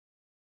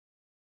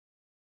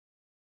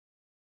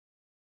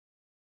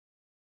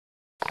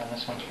on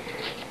this one.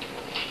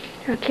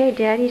 Okay,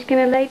 Daddy's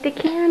gonna light the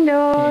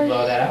candles. Can you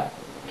blow that out?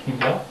 Can you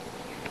blow?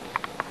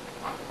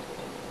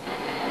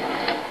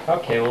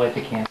 Okay, we'll light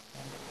the candles.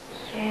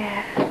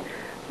 Yeah.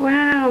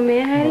 Wow,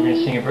 Maddie. We're going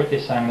to sing a birthday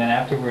song, then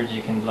afterwards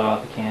you can blow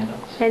out the candles.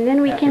 And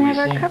then we can have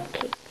our sing.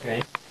 cupcake.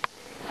 Ready?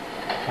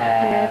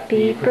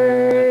 Happy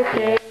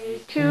birthday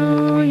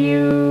to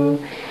you.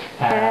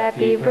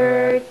 Happy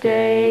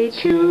birthday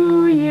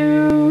to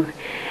you.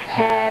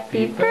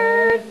 Happy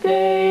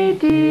birthday,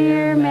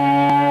 dear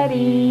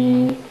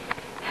Maddie.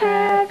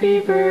 Happy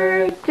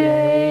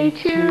birthday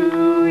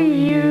to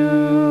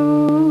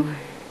you.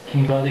 Can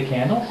you blow the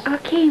candles?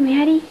 Okay,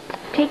 Maddie.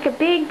 Take a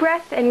big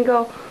breath and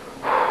go.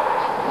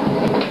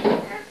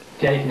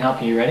 Daddy can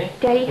help you. You ready?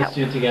 Daddy, Let's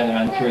do it together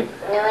on 3.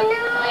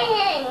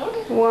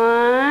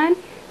 1,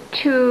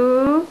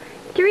 2,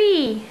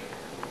 3.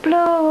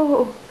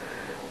 Blow.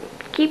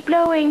 Keep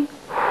blowing.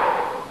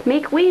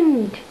 Make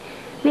wind.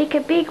 Make a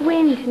big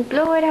wind and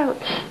blow it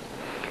out.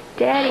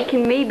 Daddy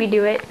can maybe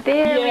do it.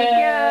 There we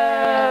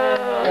go.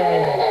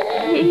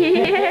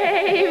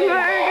 Yay,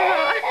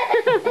 Margot.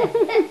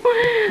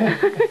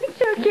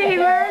 It's okay,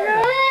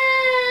 Margot.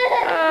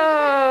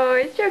 Oh,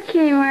 it's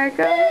okay,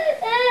 Margot.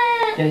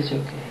 It's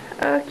okay.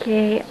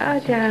 Okay, all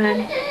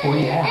done. What do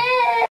you have?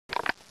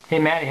 Hey,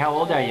 Maddie, how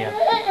old are you?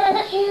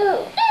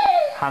 2.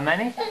 How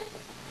many?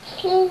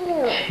 2.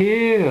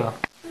 2.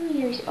 2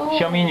 years old.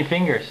 Show me in your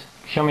fingers.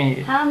 Show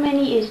me. How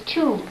many is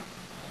 2?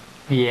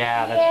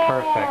 Yeah, that's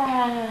perfect.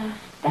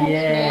 That's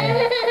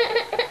Yeah.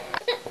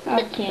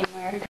 right. Okay,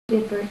 Mark.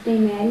 Is birthday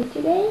Maddie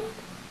today?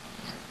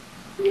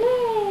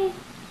 Yay!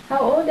 How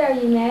old are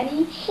you,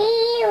 Maddie?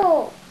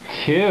 2.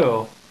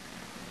 2.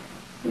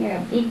 You're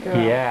a big girl.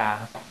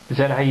 Yeah. Is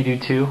that how you do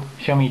 2?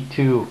 Show me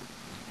 2.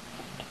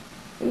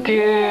 2.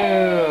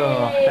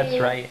 Yay. That's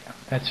right.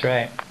 That's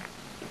right.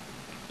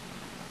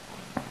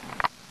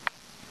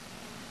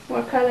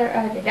 What color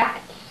are the dots?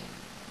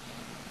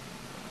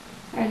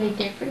 Are they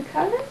different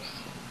colors?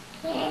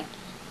 Yeah.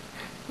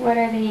 What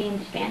are they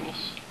in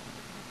Spanish?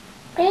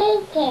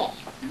 Verde.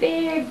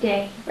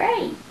 Verde.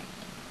 Right.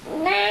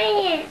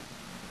 Naya.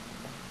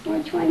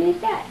 Which one is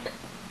that?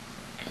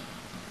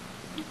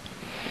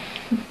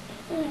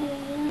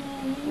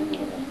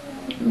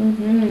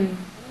 Mm-hmm.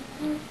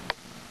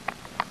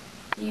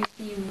 You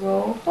see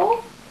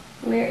rojo?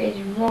 Where is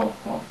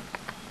rojo?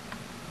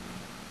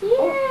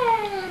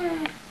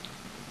 Yeah.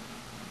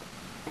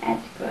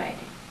 That's good.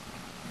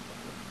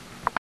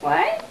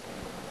 What?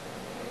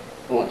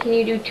 What can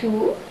you do?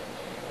 2?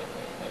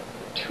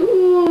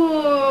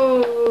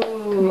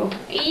 2.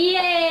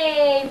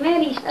 Yay!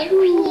 Maddie's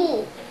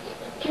 2.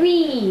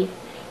 3.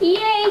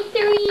 Yay,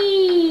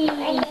 3.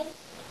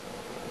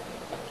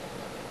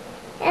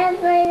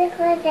 Everybody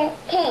for the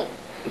 10.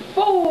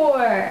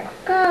 4.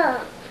 Go.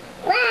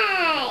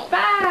 5.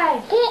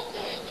 5.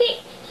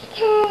 6.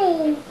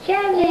 10.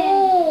 7.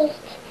 8.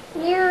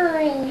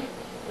 9.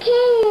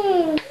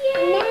 10.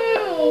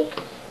 9.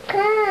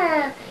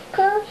 Go.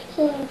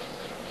 14.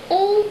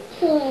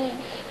 18.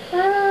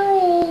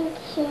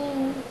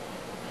 19.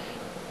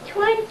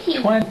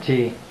 20.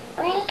 20.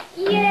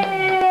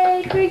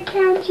 Yay! Good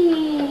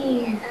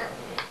counting.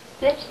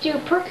 Let's do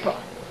purple.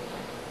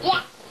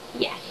 Yeah.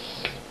 Yes.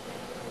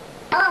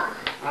 Oh.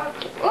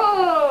 Okay.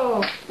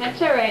 Oh,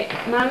 that's all right.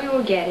 Mommy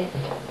will get it.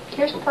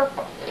 Here's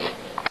purple.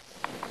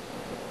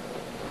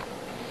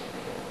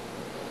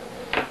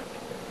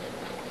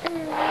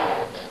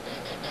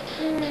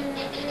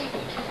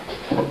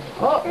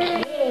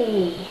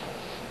 Okay.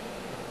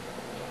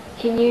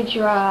 Can you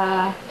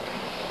draw?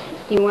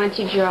 You want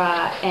to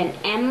draw an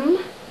M?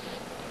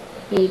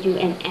 Can you do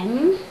an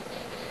M?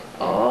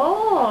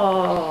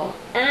 Oh.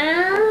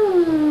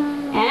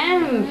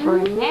 M for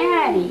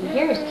Maddie.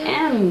 Here's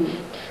M.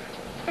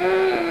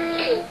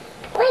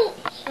 Wait.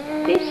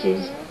 This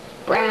is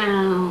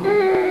brown.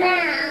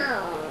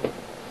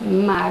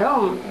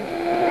 Marron.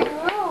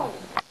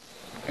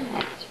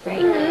 That's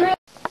right.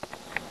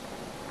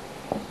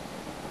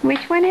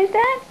 Which one is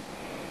that?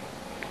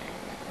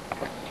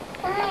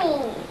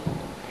 Fine.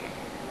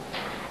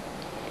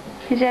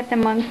 Is that the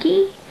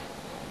monkey?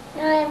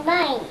 No,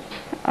 mine.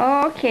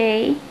 Oh,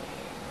 okay.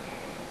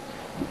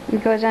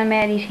 It goes on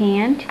Maddie's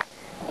hand.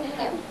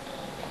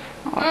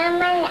 On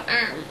my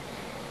arm.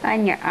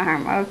 On your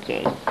arm,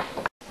 okay.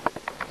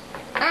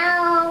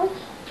 Ow.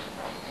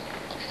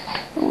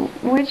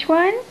 Which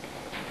one?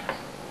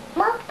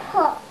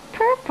 Purple.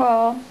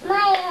 Purple.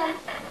 My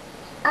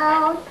arm.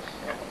 Out.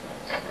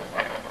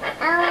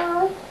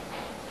 Out.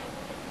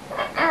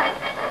 Out.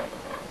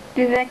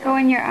 Does that go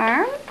in your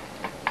arm?